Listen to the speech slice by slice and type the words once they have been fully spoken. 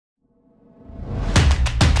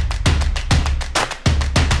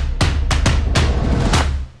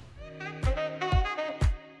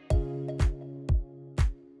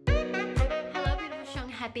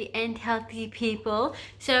and healthy people.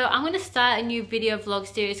 So I'm going to start a new video vlog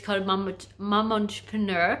series called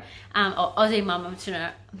MUMPTRENEUR, or Aussie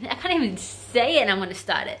MUMPTRENEUR. I can't even say it and I'm going to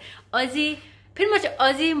start it. Pretty much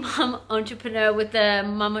Aussie mum entrepreneur with the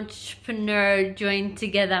MUMPTRENEUR joined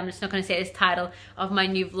together. I'm just not going to say this title of my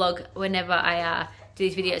new vlog whenever I do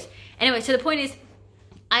these videos. Anyway, so the point is,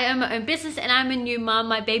 I own my own business and I'm a new mum.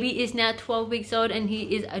 My baby is now 12 weeks old and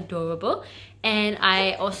he is adorable. And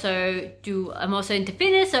I'm also into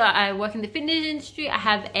fitness, so I work in the fitness industry. I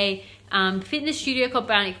have a fitness studio called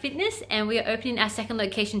Bionic Fitness, and we are opening our second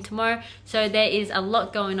location tomorrow. So there is a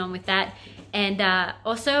lot going on with that. And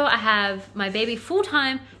also I have my baby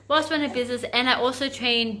full-time whilst running a business, and I also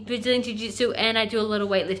train Brazilian Jiu-Jitsu and I do a lot of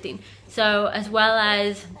weightlifting. So as well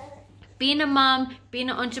as being a mom,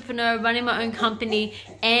 being an entrepreneur, running my own company,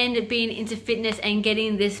 and being into fitness and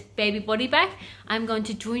getting this baby body back, I'm going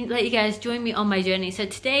to let you guys join me on my journey. So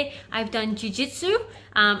today I've done jiu-jitsu.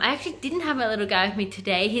 I actually didn't have my little guy with me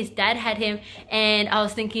today. His dad had him, and I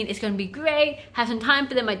was thinking it's going to be great, have some time.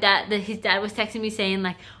 But then his dad was texting me saying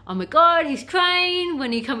like, oh my god, he's crying,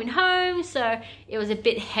 when are you coming home? So it was a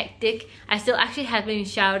bit hectic. I still actually haven't been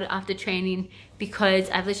showered after training because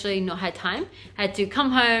I've literally not had time. I had to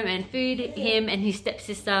come home and feed him and his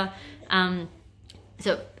stepsister.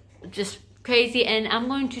 So just crazy. And I'm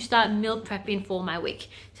going to start meal prepping for my week.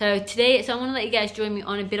 So I want to let you guys join me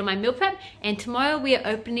on a bit of my meal prep. And tomorrow we are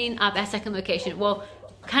opening up our second location. Well,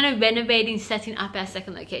 kind of renovating, setting up our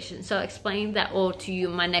second location. So I'll explain that all to you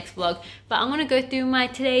in my next vlog. But I'm going to go through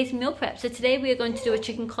today's meal prep. So today we are going to do a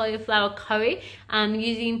chicken cauliflower curry.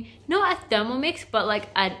 Using not a Thermomix, but like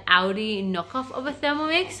an Audi knockoff of a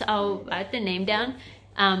Thermomix. I'll write the name down.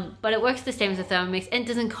 But it works the same as a Thermomix and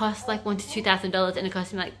doesn't cost like $1,000 to $2,000, and it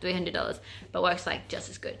costs me like $300, but works like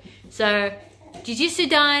just as good. So jiu-jitsu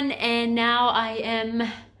done, and now I am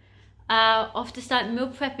off to start meal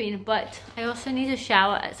prepping, but I also need a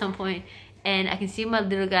shower at some point, and I can see my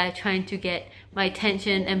little guy trying to get my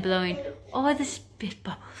attention and blowing all the spit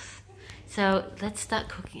bubbles. So let's start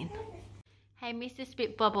cooking. Hey Mr.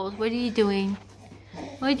 Spit Bubbles, what are you doing?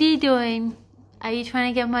 What are you doing? Are you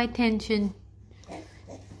trying to get my attention?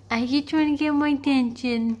 Are you trying to get my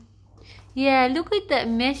attention? Yeah, look at that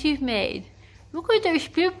mess you've made. Look at those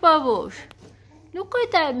spit bubbles. Look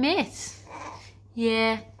at that mess.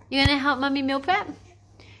 Yeah. You gonna help mommy meal prep?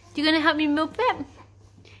 You gonna help me meal prep?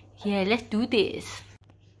 Yeah, let's do this.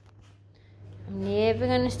 I'm never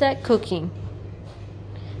gonna start cooking.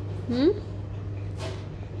 You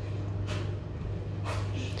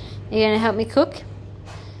gonna help me cook?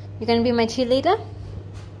 You gonna be my cheerleader?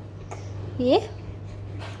 Yeah?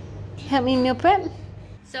 Help me meal prep?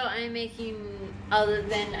 So I'm making, other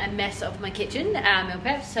than a mess of my kitchen, meal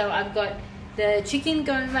prep. So I've got the chicken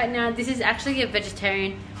going right now. This is actually a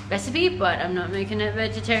vegetarian recipe, but I'm not making it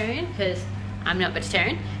vegetarian because I'm not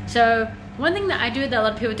vegetarian. So one thing that I do that a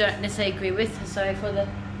lot of people don't necessarily agree with, sorry for the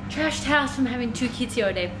trashed house from having 2 kids here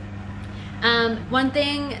all day.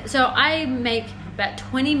 So I make about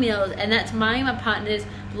 20 meals, and that's my partner's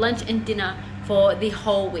lunch and dinner for the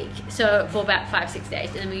whole week. So for about 5-6 days,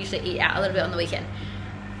 and then we usually eat out a little bit on the weekend.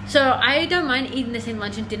 So I don't mind eating the same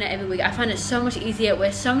lunch and dinner every week. I find it so much easier,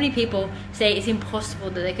 where so many people say it's impossible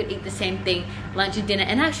that they could eat the same thing, lunch and dinner.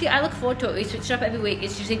 And actually I look forward to it. We switch it up every week.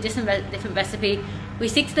 It's usually just a different recipe. We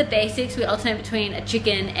stick to the basics. We alternate between a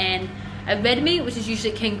chicken and a red meat, which is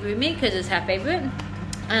usually kangaroo meat because it's our favorite.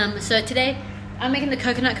 So today I'm making the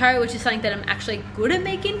coconut curry, which is something that I'm actually good at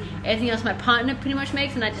making. Everything else my partner pretty much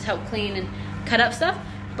makes, and I just help clean and cut up stuff.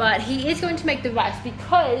 But he is going to make the rice,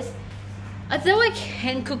 because although I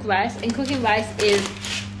can cook rice, and cooking rice is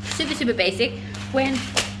super basic, when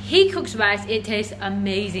he cooks rice, it tastes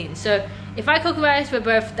amazing. So if I cook rice, we're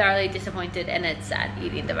both thoroughly disappointed, and it's sad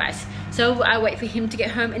eating the rice. So I wait for him to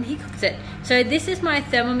get home and he cooks it. So this is my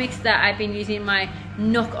Thermomix that I've been using, my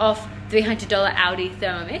knockoff $300 Audi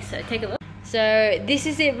Thermomix. So take a look. So this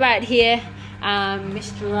is it right here,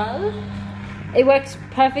 Mistral. It works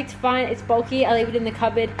perfect, fine. It's bulky. I leave it in the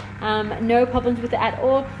cupboard. No problems with it at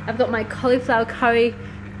all. I've got my cauliflower curry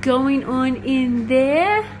going on in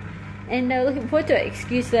there, and looking forward to it.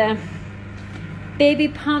 Excuse the baby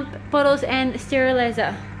pump bottles and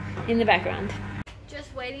sterilizer in the background.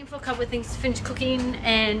 Just waiting for a couple of things to finish cooking,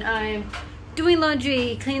 and I'm doing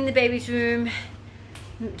laundry, cleaning the baby's room,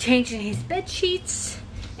 changing his bed sheets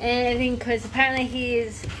and everything, because apparently he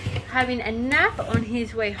is having a nap on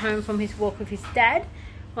his way home from his walk with his dad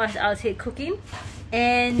whilst I was here cooking,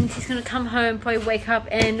 and he's gonna come home, probably wake up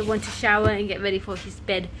and want to shower and get ready for his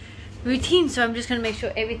bed routine. So I'm just gonna make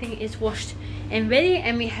sure everything is washed and ready.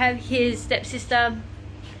 And we have his stepsister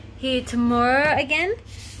here tomorrow again,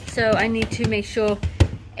 so I need to make sure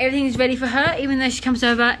everything's ready for her, even though she comes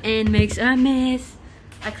over and makes a mess.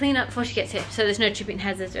 I clean up before she gets here, so there's no tripping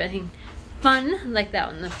hazards or anything fun like that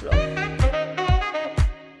on the floor.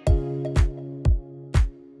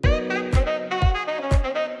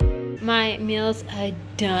 My meals are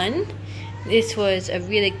done. This was a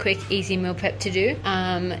really quick, easy meal prep to do.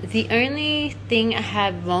 The only thing I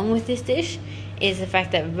have wrong with this dish is the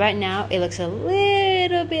fact that right now it looks a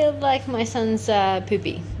little bit like my son's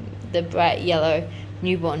poopy, the bright yellow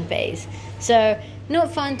newborn phase. So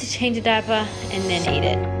not fun to change a diaper and then eat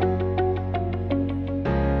it.